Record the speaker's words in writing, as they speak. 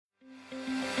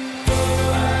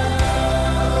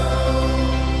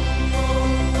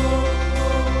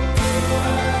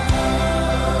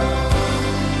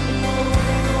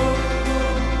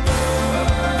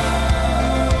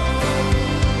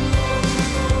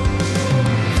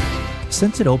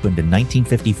Since it opened in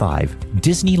 1955,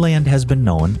 Disneyland has been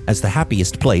known as the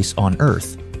happiest place on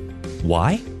Earth.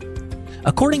 Why?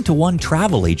 According to one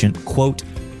travel agent, quote,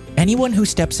 "Anyone who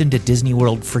steps into Disney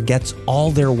World forgets all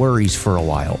their worries for a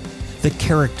while. The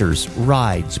characters,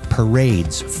 rides,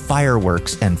 parades,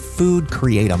 fireworks, and food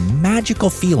create a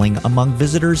magical feeling among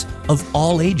visitors of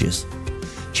all ages.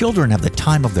 Children have the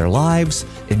time of their lives,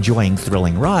 enjoying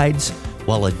thrilling rides,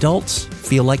 while adults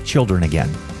feel like children again."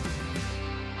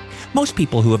 Most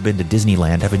people who have been to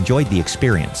Disneyland have enjoyed the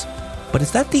experience, but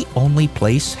is that the only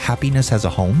place happiness has a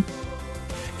home?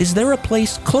 Is there a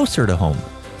place closer to home,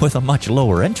 with a much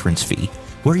lower entrance fee,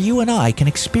 where you and I can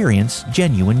experience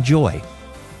genuine joy?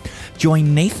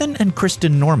 Join Nathan and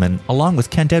Kristen Norman along with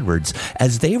Kent Edwards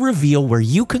as they reveal where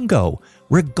you can go,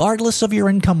 regardless of your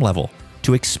income level,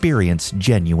 to experience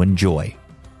genuine joy.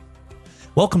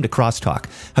 Welcome to Crosstalk,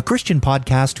 a Christian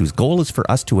podcast whose goal is for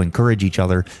us to encourage each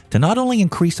other to not only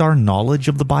increase our knowledge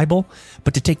of the Bible,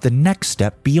 but to take the next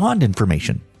step beyond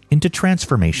information, into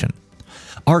transformation.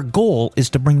 Our goal is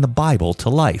to bring the Bible to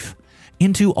life,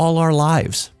 into all our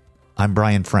lives. I'm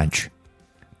Brian French.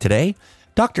 Today,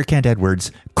 Dr. Kent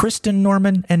Edwards, Kristen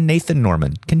Norman, and Nathan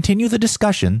Norman continue the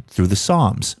discussion through the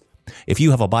Psalms. If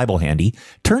you have a Bible handy,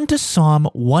 turn to Psalm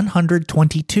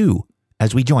 122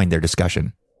 as we join their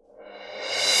discussion.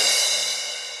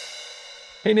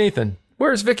 Hey, Nathan,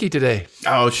 where's Vicky today?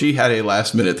 Oh, she had a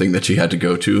last-minute thing that she had to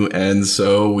go to, and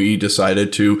so we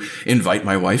decided to invite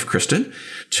my wife, Kristen,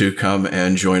 to come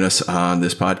and join us on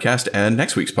this podcast and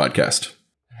next week's podcast.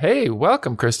 Hey,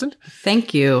 welcome, Kristen.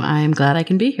 Thank you. I'm glad I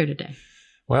can be here today.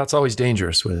 Well, it's always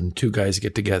dangerous when two guys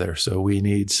get together, so we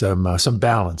need some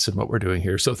balance in what we're doing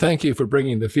here. So thank you for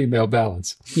bringing the female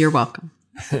balance. You're welcome.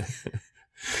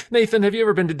 Nathan, have you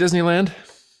ever been to Disneyland?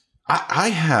 I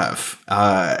have.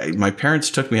 My parents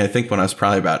took me, I think, when I was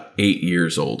probably about 8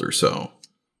 years old or so.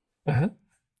 Uh-huh.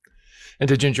 And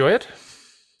did you enjoy it?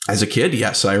 As a kid,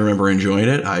 yes, I remember enjoying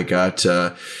it. I got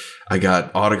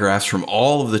autographs from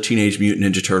all of the Teenage Mutant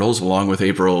Ninja Turtles, along with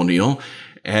April O'Neil,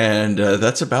 and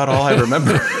that's about all I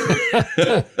remember.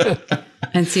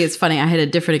 And see, it's funny. I had a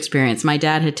different experience. My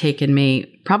dad had taken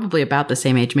me probably about the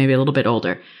same age, maybe a little bit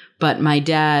older, but my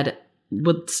dad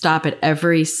would stop at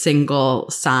every single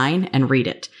sign and read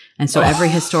it. And so every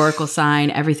historical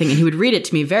sign, everything, and he would read it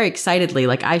to me very excitedly,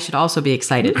 like I should also be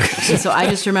excited. And so I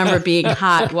just remember being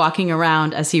hot walking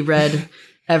around as he read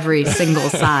every single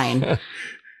sign.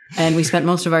 And we spent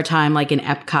most of our time like in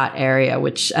Epcot area,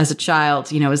 which as a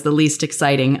child, is the least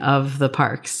exciting of the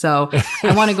parks. So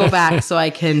I want to go back so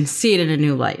I can see it in a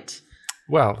new light.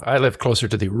 Well, I live closer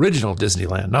to the original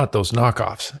Disneyland, not those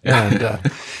knockoffs.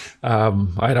 And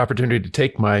I had opportunity to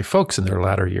take my folks in their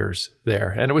latter years there.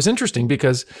 And it was interesting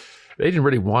because they didn't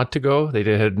really want to go. They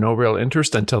had no real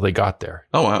interest until they got there.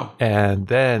 Oh, wow. And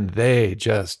then they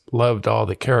just loved all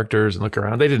the characters and look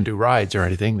around. They didn't do rides or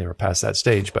anything. They were past that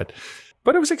stage, but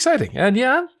it was exciting. And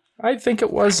yeah, I think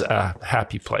it was a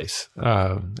happy place.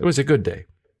 It was a good day.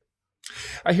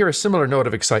 I hear a similar note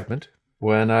of excitement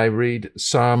when I read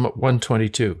Psalm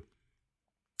 122.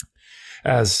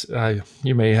 As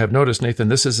you may have noticed, Nathan,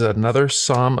 this is another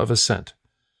Psalm of Ascent,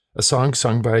 a song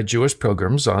sung by Jewish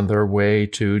pilgrims on their way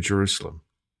to Jerusalem.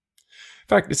 In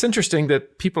fact, it's interesting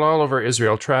that people all over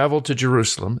Israel travel to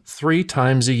Jerusalem 3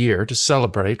 times a year to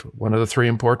celebrate one of the 3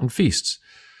 important feasts,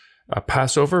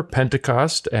 Passover,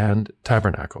 Pentecost, and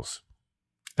Tabernacles.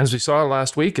 As we saw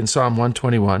last week in Psalm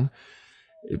 121,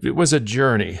 it was a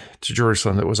journey to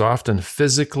Jerusalem that was often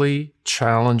physically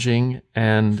challenging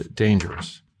and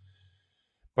dangerous.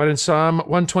 But in Psalm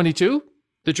 122,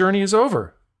 the journey is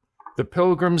over. The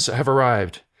pilgrims have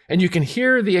arrived, and you can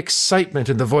hear the excitement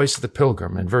in the voice of the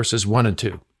pilgrim in verses 1 and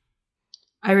 2.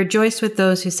 I rejoiced with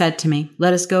those who said to me,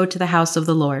 "Let us go to the house of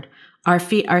the Lord. Our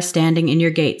feet are standing in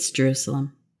your gates,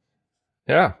 Jerusalem."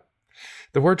 Yeah.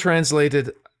 The word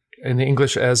translated in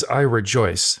English as "I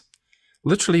rejoice"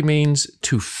 literally means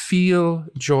to feel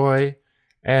joy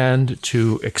and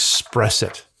to express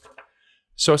it.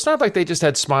 So it's not like they just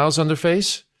had smiles on their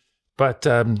face, but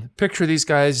picture these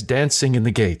guys dancing in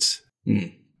the gates.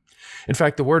 Mm. In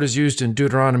fact, the word is used in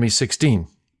Deuteronomy 16,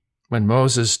 when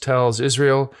Moses tells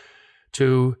Israel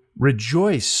to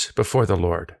rejoice before the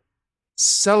Lord,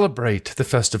 celebrate the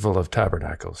festival of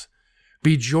tabernacles,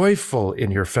 be joyful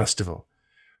in your festival,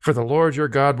 for the Lord your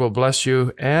God will bless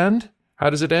you, and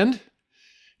how does it end?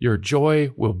 Your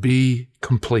joy will be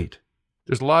complete.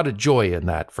 There's a lot of joy in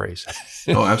that phrase.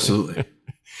 Oh, absolutely.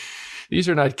 These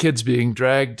are not kids being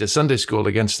dragged to Sunday school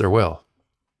against their will.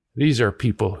 These are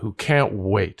people who can't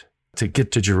wait to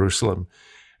get to Jerusalem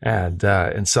and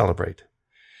celebrate.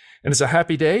 And it's a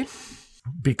happy day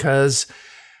because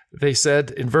They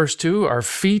said in verse 2, our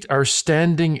feet are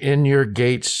standing in your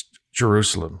gates,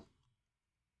 Jerusalem.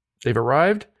 They've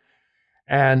arrived,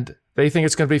 and they think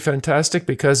it's going to be fantastic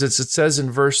because it says in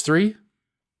verse 3.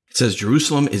 It says,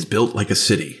 Jerusalem is built like a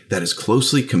city that is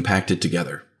closely compacted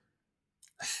together.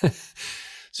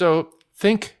 So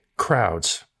think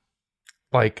crowds,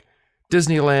 like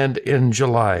Disneyland in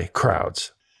July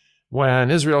crowds.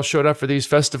 When Israel showed up for these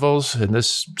festivals in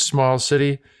this small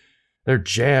city, they're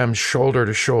jammed shoulder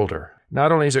to shoulder.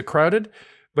 Not only is it crowded,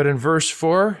 but in verse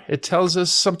 4, it tells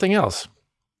us something else.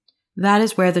 That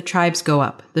is where the tribes go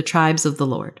up, the tribes of the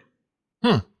Lord.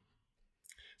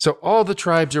 So all the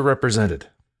tribes are represented,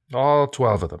 all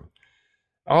 12 of them.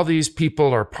 All these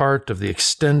people are part of the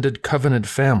extended covenant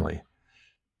family.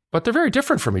 But they're very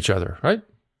different from each other, right?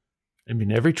 I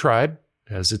mean, every tribe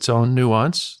has its own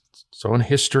nuance, its own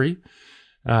history,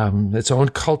 its own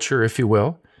culture, if you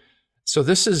will. So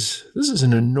this is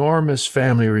an enormous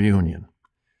family reunion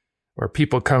where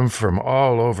people come from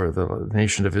all over the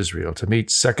nation of Israel to meet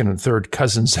second and third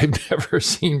cousins they've never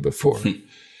seen before.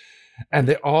 And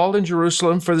they're all in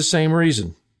Jerusalem for the same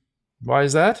reason. Why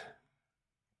is that?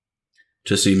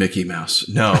 To see Mickey Mouse.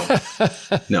 No,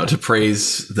 to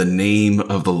praise the name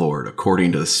of the Lord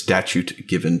according to the statute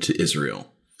given to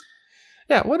Israel.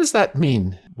 Yeah, what does that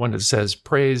mean when it says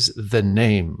praise the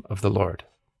name of the Lord?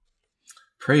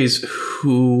 Praise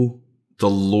who the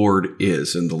Lord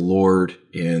is. And the Lord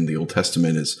in the Old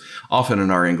Testament is often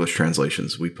in our English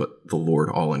translations, we put the Lord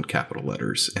all in capital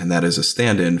letters. And that is a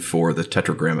stand-in for the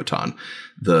Tetragrammaton,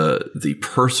 the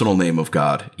personal name of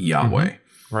God, Yahweh.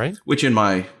 Mm-hmm. Right. Which, in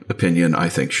my opinion, I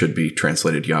think should be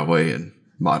translated Yahweh in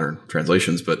modern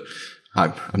translations, but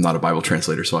I'm not a Bible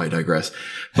translator, so I digress.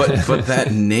 But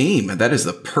that name, that is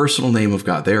the personal name of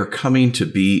God. They are coming to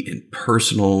be in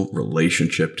personal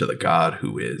relationship to the God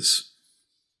who is.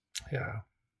 Yeah.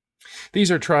 These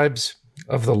are tribes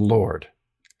of the Lord.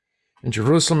 And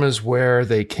Jerusalem is where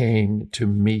they came to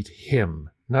meet him,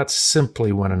 not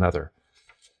simply one another.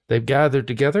 They've gathered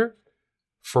together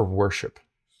for worship.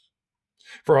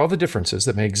 For all the differences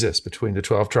that may exist between the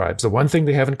 12 tribes, the one thing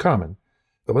they have in common,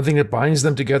 the one thing that binds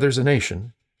them together as a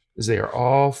nation, is they are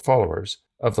all followers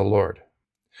of the Lord.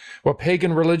 While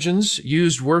pagan religions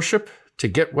used worship to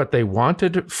get what they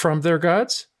wanted from their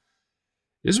gods,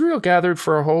 Israel gathered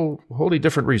for a wholly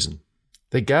different reason.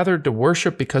 They gathered to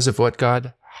worship because of what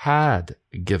God had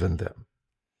given them.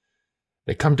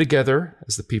 They come together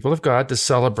as the people of God to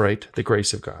celebrate the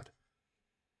grace of God.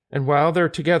 And while they're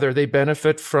together, they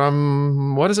benefit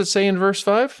from, what does it say in verse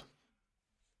 5?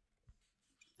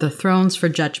 The thrones for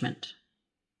judgment.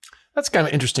 That's kind of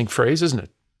an interesting phrase, isn't it?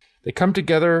 They come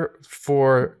together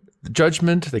for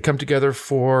judgment. They come together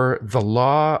for the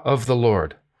law of the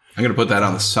Lord. I'm going to put that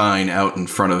on the sign out in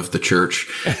front of the church.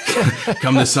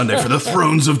 Come this Sunday for the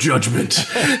thrones of judgment.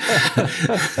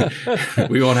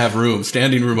 We won't have room,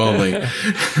 standing room only.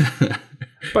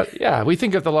 But yeah, we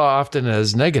think of the law often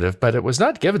as negative, but it was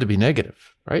not given to be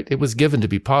negative, right? It was given to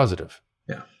be positive.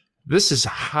 Yeah. This is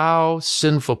how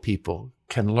sinful people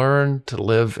can learn to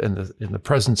live in the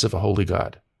presence of a holy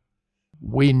God.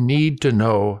 We need to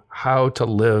know how to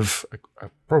live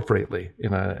appropriately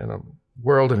in a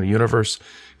world, in a universe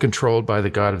controlled by the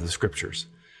God of the Scriptures.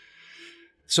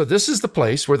 So this is the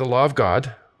place where the law of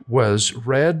God was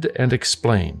read and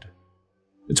explained.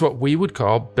 It's what we would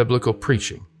call biblical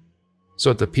preaching,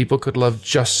 so that the people could love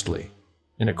justly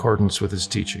in accordance with his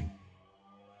teaching.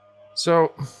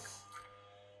 So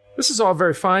this is all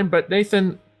very fine, but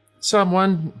Nathan, Psalm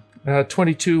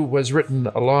 122 was written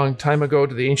a long time ago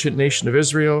to the ancient nation of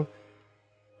Israel.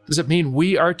 Does it mean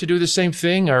we are to do the same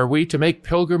thing? Are we to make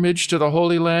pilgrimage to the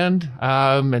Holy Land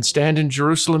and stand in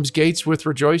Jerusalem's gates with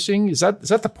rejoicing? Is that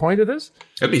the point of this?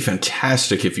 That'd be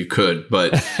fantastic if you could,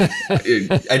 but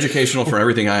educational from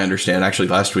everything I understand. Actually,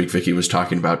 last week, Vicky was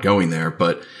talking about going there,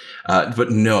 but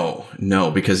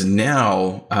no, because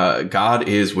now God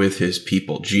is with his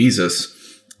people. Jesus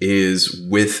is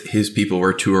with his people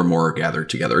where two or more are gathered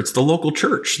together. It's the local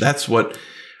church. That's what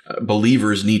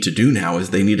believers need to do now, is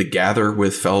they need to gather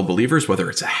with fellow believers, whether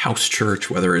it's a house church,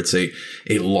 whether it's a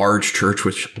large church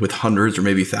with hundreds or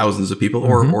maybe thousands of people,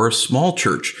 or a small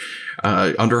church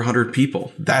under 100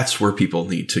 people. That's where people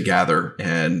need to gather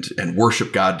and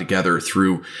worship God together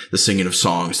through the singing of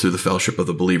songs, through the fellowship of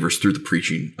the believers, through the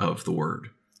preaching of the word.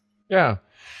 Yeah.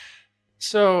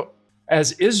 So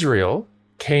as Israel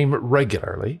came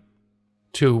regularly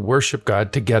to worship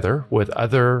God together with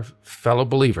other fellow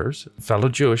believers, fellow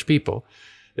Jewish people,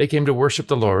 they came to worship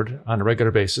the Lord on a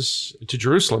regular basis to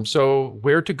Jerusalem. So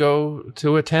where to go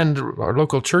to attend our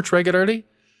local church regularly?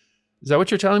 Is that what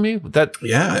you're telling me?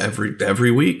 Yeah,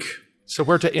 every week. So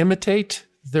we're to imitate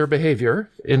their behavior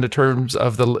in the terms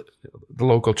of the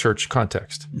local church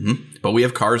context. Mm-hmm. But we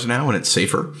have cars now, and it's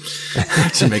safer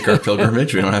to make our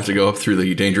pilgrimage. We don't have to go up through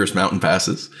the dangerous mountain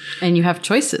passes. And you have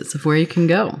choices of where you can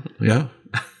go. Yeah.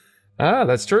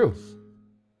 That's true.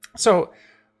 So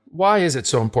why is it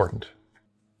so important?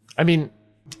 I mean,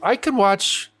 I can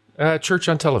watch church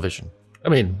on television. I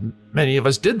mean, many of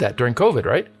us did that during COVID,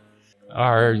 right?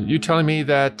 Are you telling me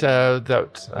that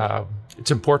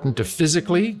it's important to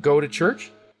physically go to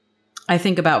church? I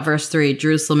think about verse 3,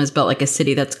 Jerusalem is built like a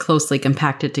city that's closely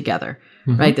compacted together,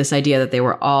 right? This idea that they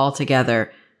were all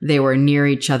together, they were near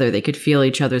each other, they could feel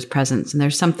each other's presence. And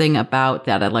there's something about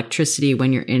that electricity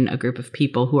when you're in a group of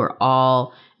people who are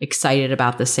all excited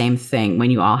about the same thing,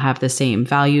 when you all have the same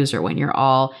values or when you're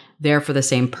all there for the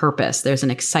same purpose. There's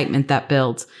an excitement that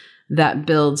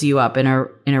builds you up in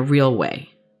a real way.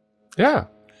 Yeah.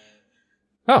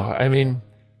 Oh, I mean,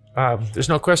 there's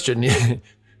no question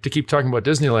to keep talking about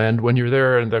Disneyland. When you're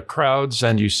there in the crowds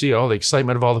and you see all the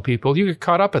excitement of all the people, you get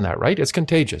caught up in that, right? It's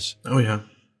contagious. Oh, yeah.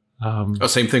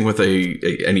 Same thing with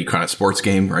any kind of sports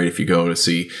game, right? If you go to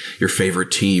see your favorite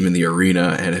team in the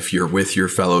arena, and if you're with your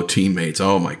fellow teammates,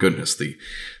 oh my goodness, the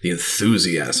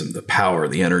enthusiasm, the power,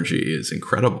 the energy is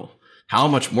incredible. How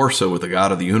much more so with the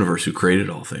God of the universe who created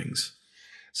all things?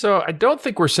 So I don't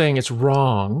think we're saying it's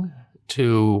wrong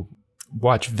to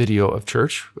watch video of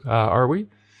church, are we?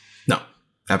 No,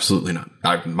 absolutely not.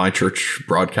 My church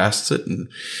broadcasts it, and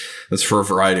that's for a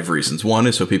variety of reasons. One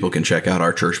is so people can check out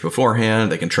our church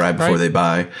beforehand. They can try before they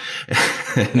buy.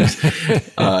 And,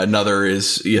 another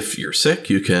is if you're sick,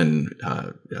 you can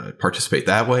participate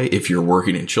that way. If you're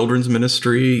working in children's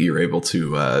ministry, you're able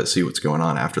to see what's going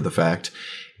on after the fact.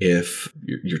 If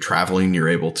you're traveling, you're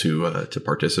able to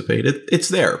participate. It's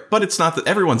there, but it's not.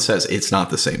 Everyone says it's not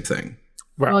the same thing.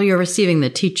 Right. Well, you're receiving the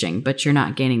teaching, but you're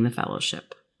not gaining the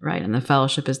fellowship, right? And the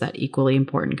fellowship is that equally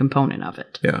important component of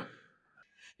it. Yeah.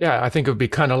 Yeah, I think it would be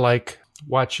kind of like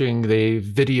watching the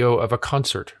video of a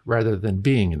concert rather than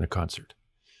being in the concert.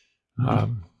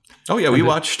 Oh yeah, we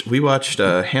watched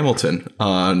Hamilton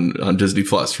on Disney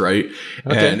Plus, right?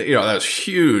 Okay. And that was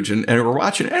huge, and we're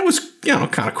watching it, and it was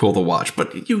kind of cool to watch, but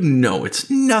it's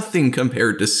nothing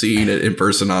compared to seeing it in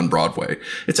person on Broadway.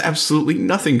 It's absolutely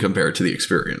nothing compared to the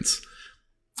experience.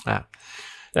 Yeah,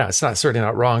 it's certainly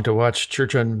not wrong to watch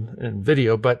church on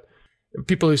video, but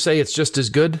people who say it's just as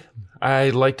good,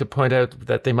 I like to point out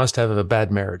that they must have a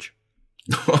bad marriage.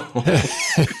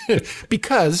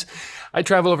 Because I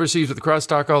travel overseas with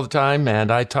Crosstalk all the time,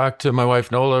 and I talk to my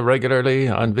wife Nola regularly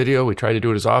on video. We try to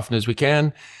do it as often as we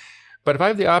can. But if I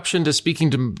have the option to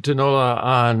speaking to Nola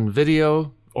on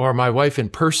video or my wife in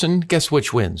person, guess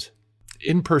which wins?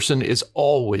 In person is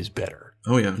always better.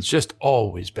 Oh, yeah. It's just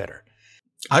always better.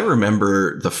 I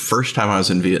remember the first time I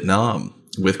was in Vietnam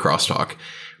with Crosstalk,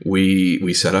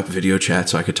 we set up video chat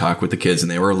so I could talk with the kids,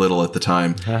 and they were little at the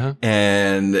time.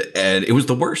 And it was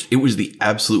the worst. It was the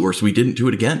absolute worst. We didn't do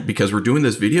it again because we're doing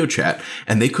this video chat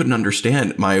and they couldn't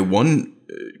understand. My one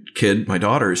kid, my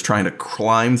daughter, is trying to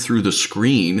climb through the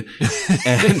screen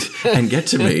and get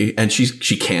to me, and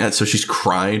she can't, so she's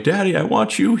crying, "Daddy, I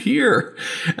want you here."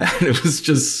 And it was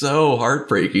just so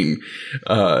heartbreaking.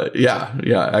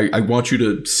 I want you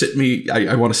to sit me.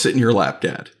 I want to sit in your lap,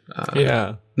 Dad.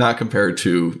 Not compared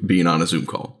to being on a Zoom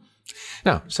call.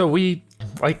 No, so we,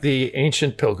 like the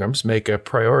ancient pilgrims, make a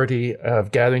priority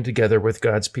of gathering together with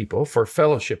God's people for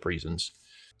fellowship reasons.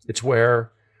 It's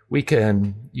where we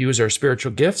can use our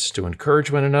spiritual gifts to encourage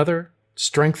one another,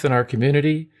 strengthen our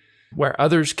community, where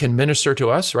others can minister to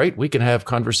us, right? We can have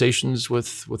conversations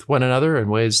with one another in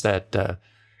ways that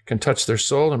can touch their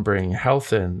soul and bring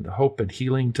health and hope and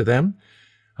healing to them.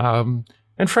 And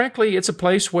frankly, it's a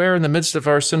place where in the midst of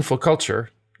our sinful culture,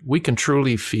 we can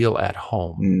truly feel at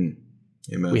home.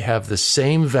 Amen. We have the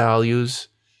same values.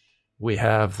 We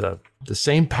have the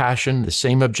same passion, the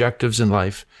same objectives in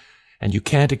life. And you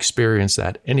can't experience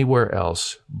that anywhere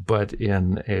else but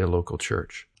in a local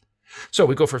church. So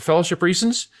we go for fellowship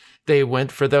reasons. They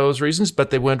went for those reasons, but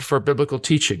they went for biblical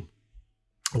teaching.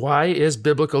 Why is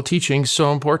biblical teaching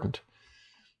so important?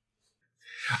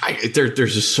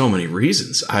 There's just so many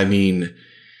reasons. I mean,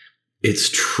 it's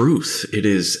truth. It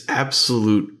is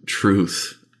absolute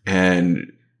truth.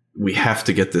 And we have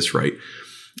to get this right.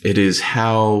 It is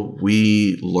how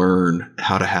we learn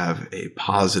how to have a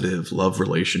positive love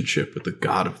relationship with the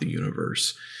God of the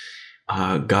universe.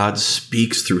 God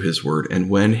speaks through his word. And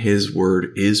when his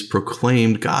word is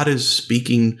proclaimed, God is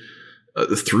speaking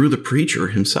through the preacher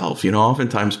himself.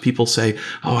 Oftentimes people say,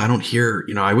 "Oh, I don't hear,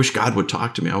 I wish God would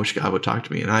talk to me. I wish God would talk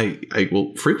to me." And I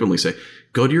will frequently say,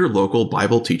 go to your local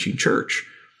Bible teaching church.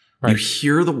 Right. You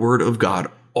hear the word of God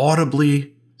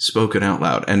audibly spoken out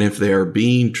loud. And if they are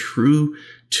being true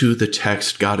to the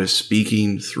text, God is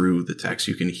speaking through the text.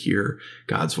 You can hear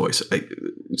God's voice.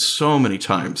 So many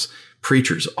times,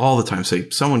 preachers all the time say,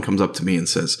 someone comes up to me and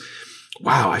says,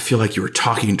 wow, I feel like you were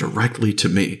talking directly to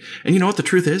me. And you know what the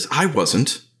truth is? I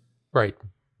wasn't. Right.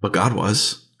 But God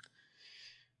was.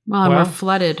 Well, and we're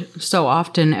flooded so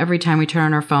often. Every time we turn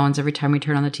on our phones, every time we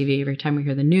turn on the TV, every time we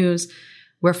hear the news,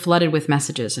 we're flooded with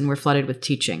messages and we're flooded with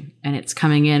teaching. And it's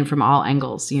coming in from all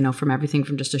angles, from everything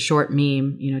from just a short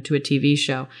meme, to a TV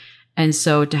show. And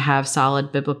so to have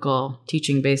solid biblical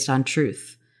teaching based on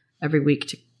truth every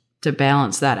week to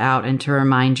balance that out and to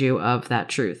remind you of that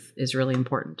truth is really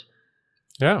important.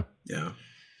 Yeah. Yeah.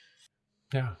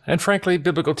 Yeah. And frankly,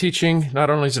 biblical teaching, not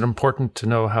only is it important to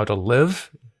know how to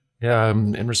live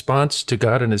in response to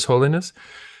God and his holiness,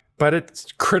 but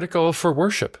it's critical for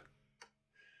worship.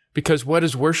 Because what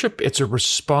is worship? It's a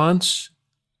response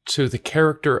to the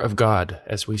character of God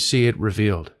as we see it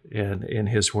revealed in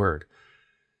his word.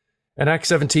 In Acts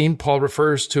 17, Paul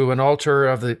refers to an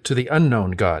altar to the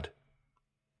unknown God.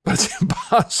 But it's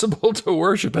impossible to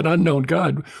worship an unknown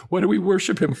God. What do we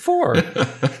worship him for?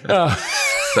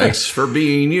 Thanks for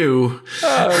being you.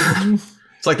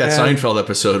 It's like that Seinfeld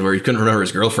episode where he couldn't remember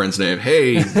his girlfriend's name.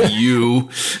 Hey, you.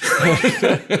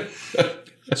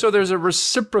 So there's a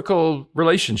reciprocal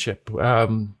relationship.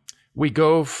 We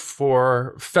go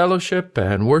for fellowship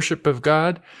and worship of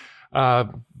God,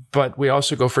 but we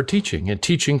also go for teaching. And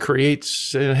teaching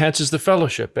enhances the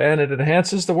fellowship, and it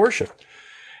enhances the worship.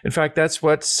 In fact, that's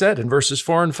what's said in verses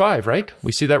 4 and 5, right?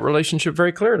 We see that relationship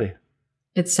very clearly.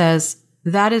 It says,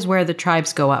 that is where the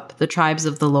tribes go up, the tribes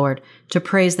of the Lord, to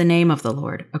praise the name of the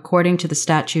Lord, according to the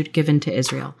statute given to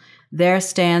Israel. There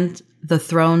stand the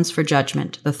thrones for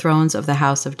judgment, the thrones of the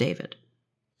house of David.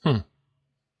 And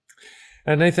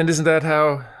Nathan, isn't that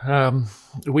how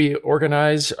we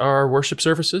organize our worship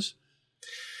services?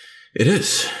 It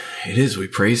is. It is. We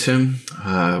praise him.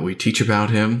 We teach about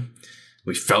him.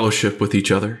 We fellowship with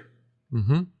each other.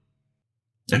 Mm-hmm.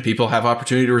 And people have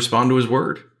opportunity to respond to his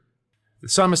word. The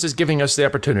psalmist is giving us the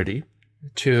opportunity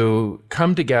to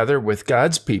come together with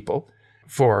God's people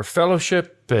for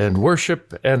fellowship and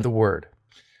worship and the word.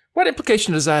 What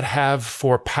implication does that have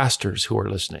for pastors who are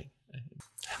listening?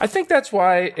 I think that's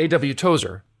why A.W.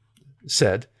 Tozer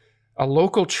said, a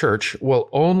local church will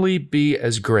only be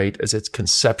as great as its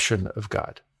conception of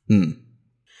God. In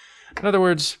other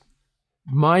words,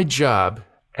 my job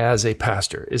as a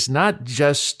pastor is not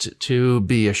just to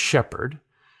be a shepherd,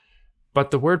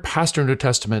 but the word pastor in the New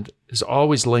Testament is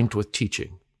always linked with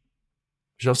teaching.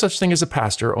 There's no such thing as a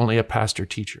pastor, only a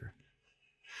pastor-teacher.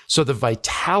 So the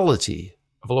vitality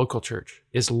of a local church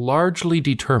is largely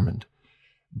determined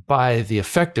by the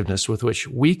effectiveness with which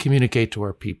we communicate to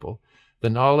our people the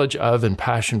knowledge of and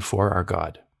passion for our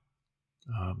God.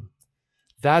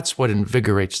 That's what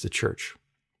invigorates the church.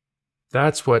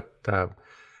 That's what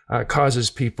causes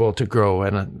people to grow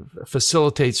and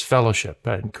facilitates fellowship,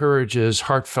 encourages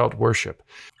heartfelt worship,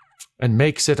 and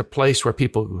makes it a place where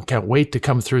people can't wait to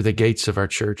come through the gates of our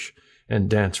church and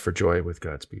dance for joy with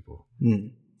God's people.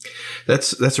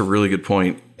 That's a really good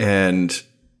point. And,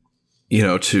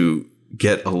 to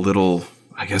get a little,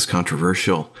 I guess,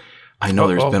 controversial, I know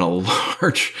there's been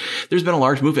a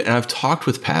large movement, and I've talked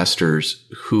with pastors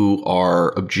who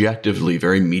are objectively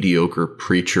very mediocre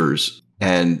preachers,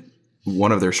 and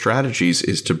one of their strategies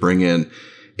is to bring in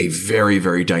a very,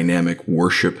 very dynamic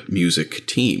worship music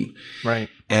team. Right.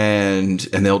 And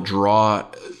they'll draw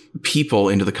people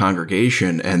into the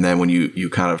congregation, and then when you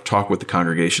kind of talk with the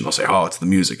congregation, they'll say, "Oh, it's the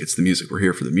music. We're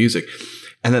here for the music."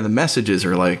 And then the messages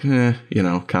are like, kind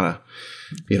of,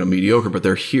 mediocre, but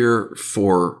they're here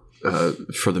for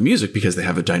the music because they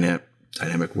have a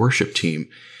dynamic worship team.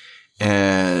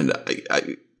 And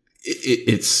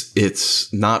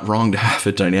it's not wrong to have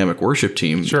a dynamic worship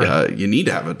team. Sure. You need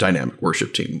to have a dynamic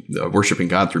worship team. Worshiping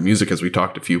God through music, as we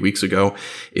talked a few weeks ago,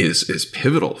 is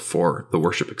pivotal for the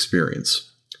worship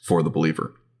experience for the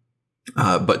believer.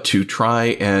 But to try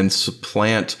and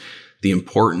supplant the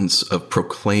importance of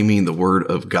proclaiming the word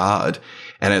of God,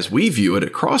 and as we view it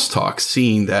at Crosstalk,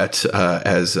 seeing that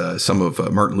as some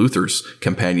of Martin Luther's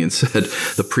companions said,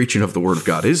 the preaching of the word of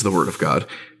God is the word of God.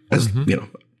 As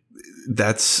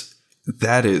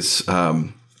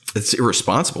it's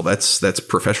irresponsible. That's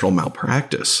professional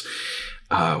malpractice.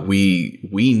 We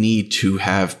need to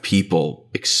have people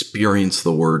experience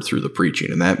the word through the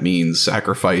preaching, and that means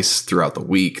sacrifice throughout the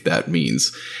week. That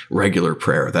means regular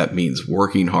prayer. That means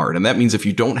working hard, and that means if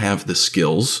you don't have the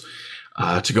skills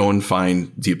to go and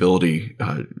find the ability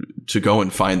to go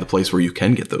and find the place where you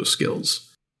can get those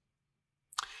skills.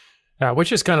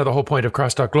 Which is kind of the whole point of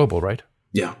Crosstalk Global, right?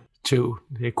 Yeah. to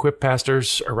equip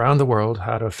pastors around the world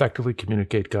how to effectively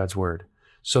communicate God's word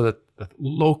so that the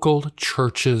local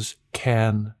churches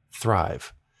can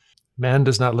thrive. Man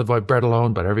does not live by bread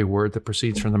alone, but every word that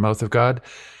proceeds from the mouth of God.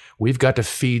 We've got to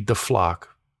feed the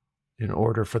flock in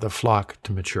order for the flock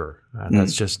to mature. And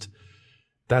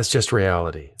that's just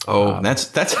reality. Oh,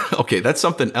 that's okay. That's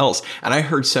something else. And I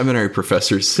heard seminary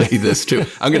professors say this too.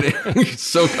 It's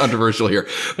so controversial here,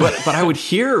 but I would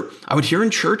hear in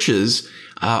churches,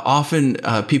 often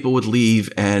people would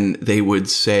leave and they would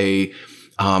say,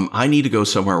 I need to go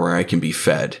somewhere where I can be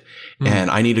fed.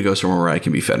 And I need to go somewhere where I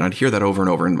can be fed. And I'd hear that over and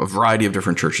over in a variety of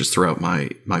different churches throughout my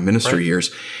ministry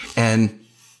years. And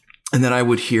then I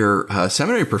would hear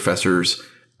seminary professors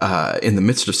in the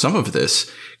midst of some of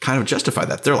this kind of justify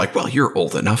that. They're like, well, you're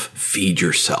old enough. Feed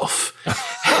yourself.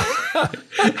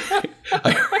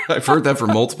 I've heard that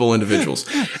from multiple individuals.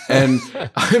 And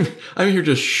I'm here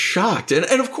just shocked. And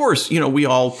of course, we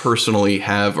all personally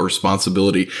have a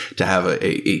responsibility to have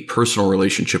a personal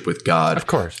relationship with God, of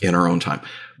course, in our own time.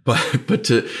 But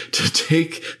to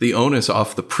take the onus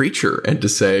off the preacher and to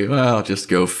say, well, just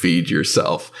go feed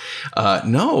yourself.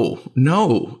 No.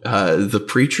 The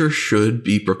preacher should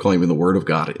be proclaiming the word of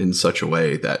God in such a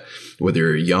way that whether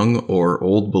you're a young or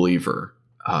old believer,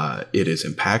 it is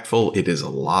impactful, it is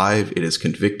alive, it is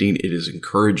convicting, it is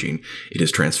encouraging, it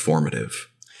is transformative.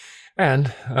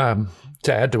 And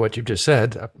to add to what you've just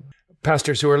said,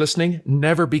 pastors who are listening,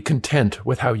 never be content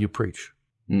with how you preach.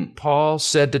 Paul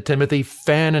said to Timothy,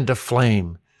 fan into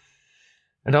flame.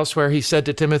 And elsewhere, he said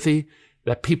to Timothy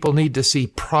that people need to see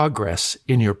progress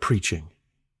in your preaching.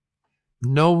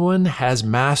 No one has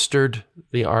mastered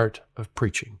the art of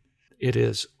preaching. It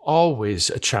is always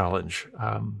a challenge.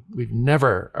 We've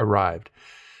never arrived.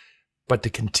 But to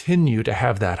continue to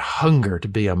have that hunger to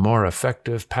be a more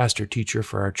effective pastor-teacher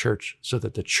for our church so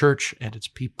that the church and its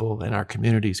people and our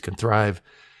communities can thrive,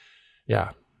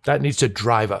 that needs to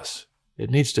drive us. It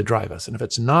needs to drive us. And if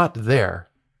it's not there,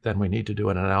 then we need to do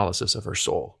an analysis of our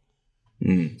soul.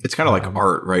 It's kind of like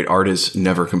art, right? Art is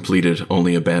never completed,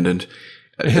 only abandoned.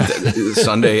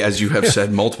 Sunday, as you have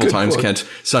said multiple times, quote. Kent,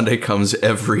 Sunday comes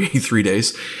every 3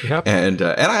 days. Yep. And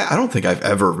I don't think I've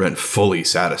ever been fully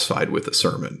satisfied with a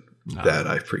sermon that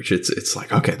I preach. It's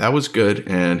like, okay, that was good.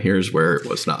 And here's where it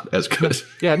was not as good.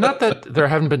 Not that there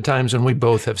haven't been times when we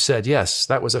both have said, yes,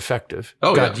 that was effective.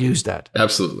 God used that.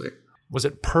 Absolutely. Was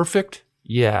it perfect?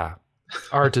 Yeah.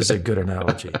 Art is a good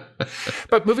analogy.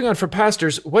 But moving on for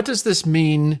pastors, what does this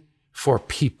mean for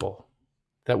people?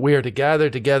 That we are to gather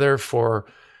together for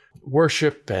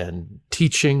worship and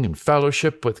teaching and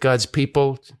fellowship with God's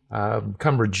people,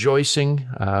 come rejoicing,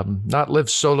 not live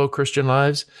solo Christian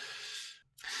lives.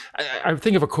 I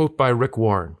think of a quote by Rick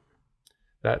Warren,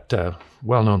 that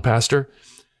well-known pastor,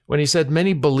 when he said,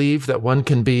 many believe that one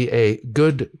can be a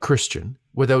good Christian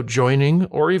without joining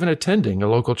or even attending a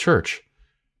local church.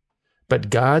 But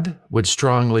God would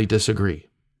strongly disagree.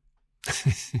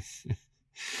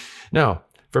 Now,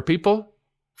 for people,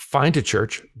 find a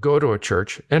church, go to a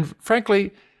church, and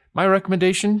frankly, my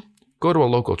recommendation, go to a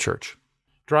local church.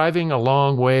 Driving a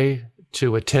long way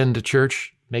to attend a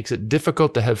church makes it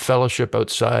difficult to have fellowship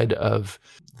outside of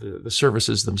the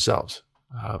services themselves.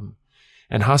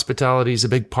 And hospitality is a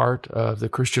big part of the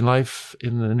Christian life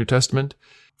in the New Testament.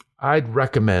 I'd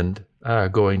recommend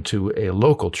going to a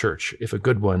local church. If a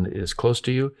good one is close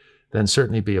to you, then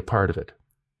certainly be a part of it.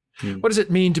 What does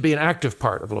it mean to be an active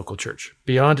part of a local church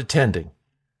beyond attending?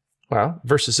 Well,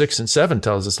 verses 6 and 7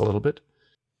 tells us a little bit.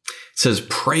 It says,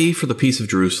 pray for the peace of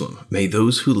Jerusalem. May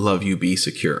those who love you be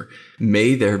secure.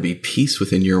 May there be peace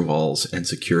within your walls and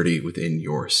security within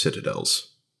your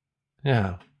citadels.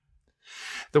 Yeah.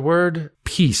 The word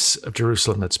peace of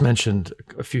Jerusalem that's mentioned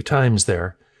a few times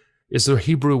there is the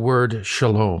Hebrew word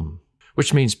shalom,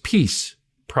 which means peace,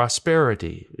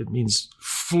 prosperity. It means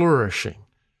flourishing.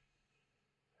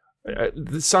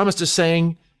 The psalmist is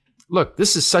saying, look,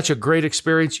 this is such a great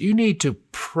experience. You need to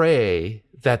pray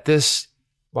that this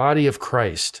body of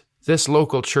Christ, this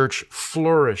local church,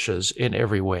 flourishes in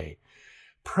every way.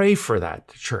 Pray for that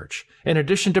church. In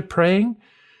addition to praying,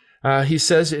 he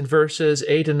says in verses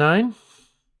 8 and 9,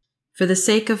 for the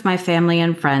sake of my family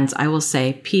and friends, I will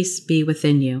say, peace be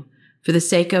within you. For the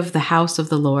sake of the house of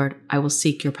the Lord, I will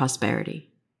seek your prosperity.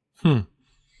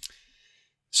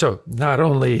 So not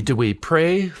only do we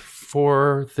pray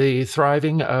for the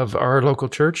thriving of our local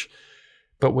church,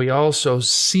 but we also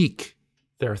seek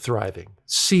their thriving,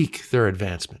 seek their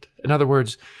advancement. In other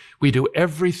words, we do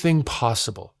everything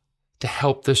possible to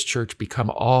help this church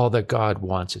become all that God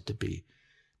wants it to be,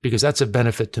 because that's a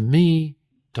benefit to me,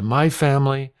 to my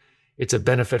family. It's a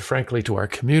benefit, frankly, to our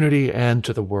community and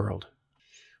to the world.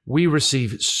 We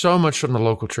receive so much from the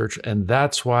local church, and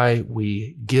that's why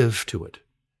we give to it.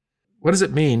 What does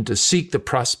it mean to seek the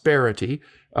prosperity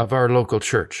of our local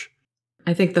church?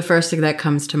 I think the first thing that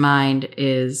comes to mind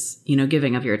is,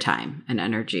 giving of your time and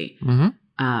energy. Mm-hmm.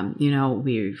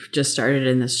 We've just started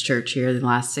in this church here in the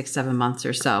last 6-7 months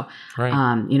or so.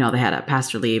 Right. They had a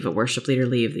pastor leave, a worship leader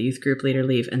leave, the youth group leader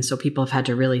leave. And so people have had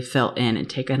to really fill in and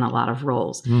take in a lot of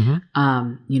roles. Mm-hmm.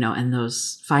 And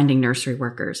those finding nursery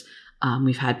workers.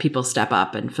 We've had people step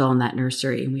up and fill in that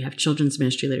nursery, and we have children's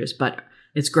ministry leaders, but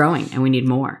it's growing and we need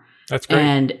more. That's great.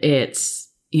 And it's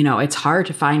hard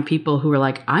to find people who are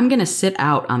like, I'm going to sit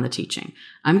out on the teaching.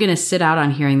 I'm going to sit out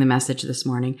on hearing the message this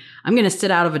morning. I'm going to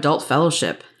sit out of adult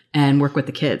fellowship and work with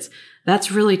the kids. That's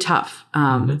really tough.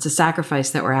 It's a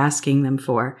sacrifice that we're asking them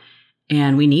for,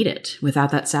 and we need it.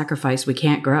 Without that sacrifice, we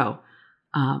can't grow.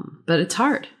 But it's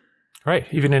hard. Right.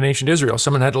 Even in ancient Israel,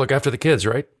 someone had to look after the kids,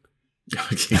 right?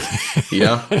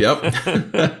 Yeah. Yep.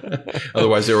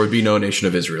 Otherwise, there would be no nation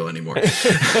of Israel anymore.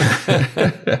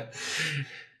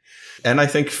 And I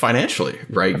think financially,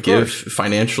 right? Give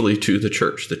financially to the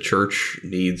church. The church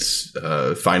needs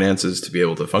finances to be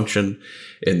able to function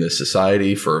in this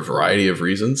society for a variety of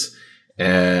reasons.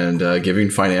 And giving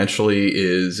financially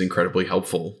is incredibly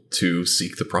helpful to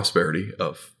seek the prosperity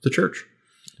of the church.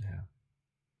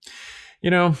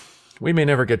 Yeah. We may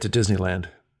never get to Disneyland,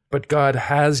 but God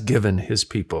has given his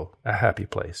people a happy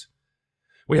place.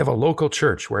 We have a local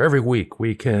church where every week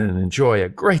we can enjoy a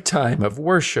great time of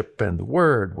worship and the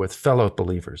word with fellow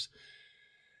believers.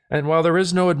 And while there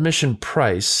is no admission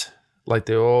price, like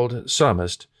the old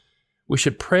psalmist, we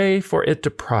should pray for it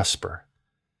to prosper.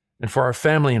 And for our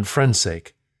family and friends'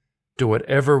 sake, do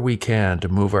whatever we can to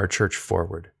move our church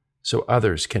forward so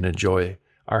others can enjoy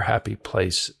our happy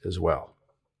place as well.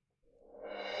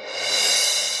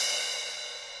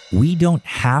 We don't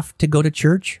have to go to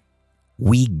church.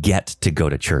 We get to go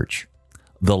to church.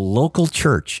 The local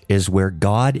church is where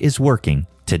God is working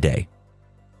today.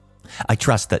 I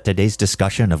trust that today's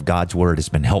discussion of God's Word has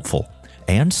been helpful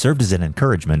and served as an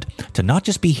encouragement to not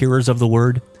just be hearers of the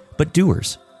Word, but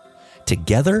doers.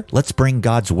 Together, let's bring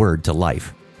God's Word to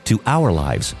life, to our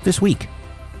lives this week.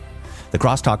 The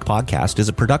Crosstalk podcast is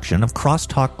a production of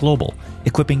Crosstalk Global,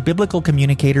 equipping biblical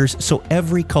communicators so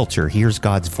every culture hears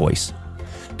God's voice.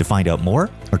 To find out more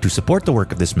or to support the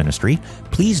work of this ministry,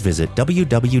 please visit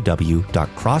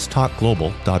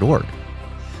www.crosstalkglobal.org.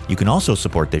 You can also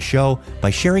support this show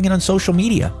by sharing it on social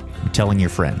media and telling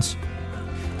your friends.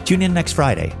 Tune in next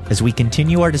Friday as we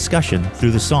continue our discussion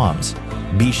through the Psalms.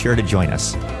 Be sure to join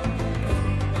us.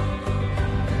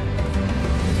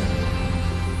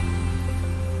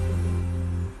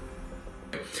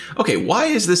 Okay, why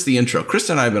is this the intro? Krista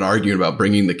and I have been arguing about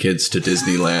bringing the kids to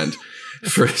Disneyland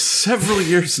for several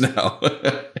years now.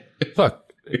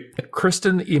 Look,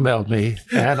 Kristen emailed me,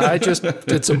 and I just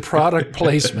did some product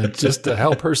placement just to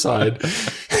help her side.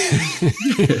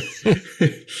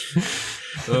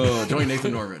 Join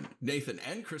Nathan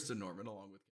and Kristen Norman along with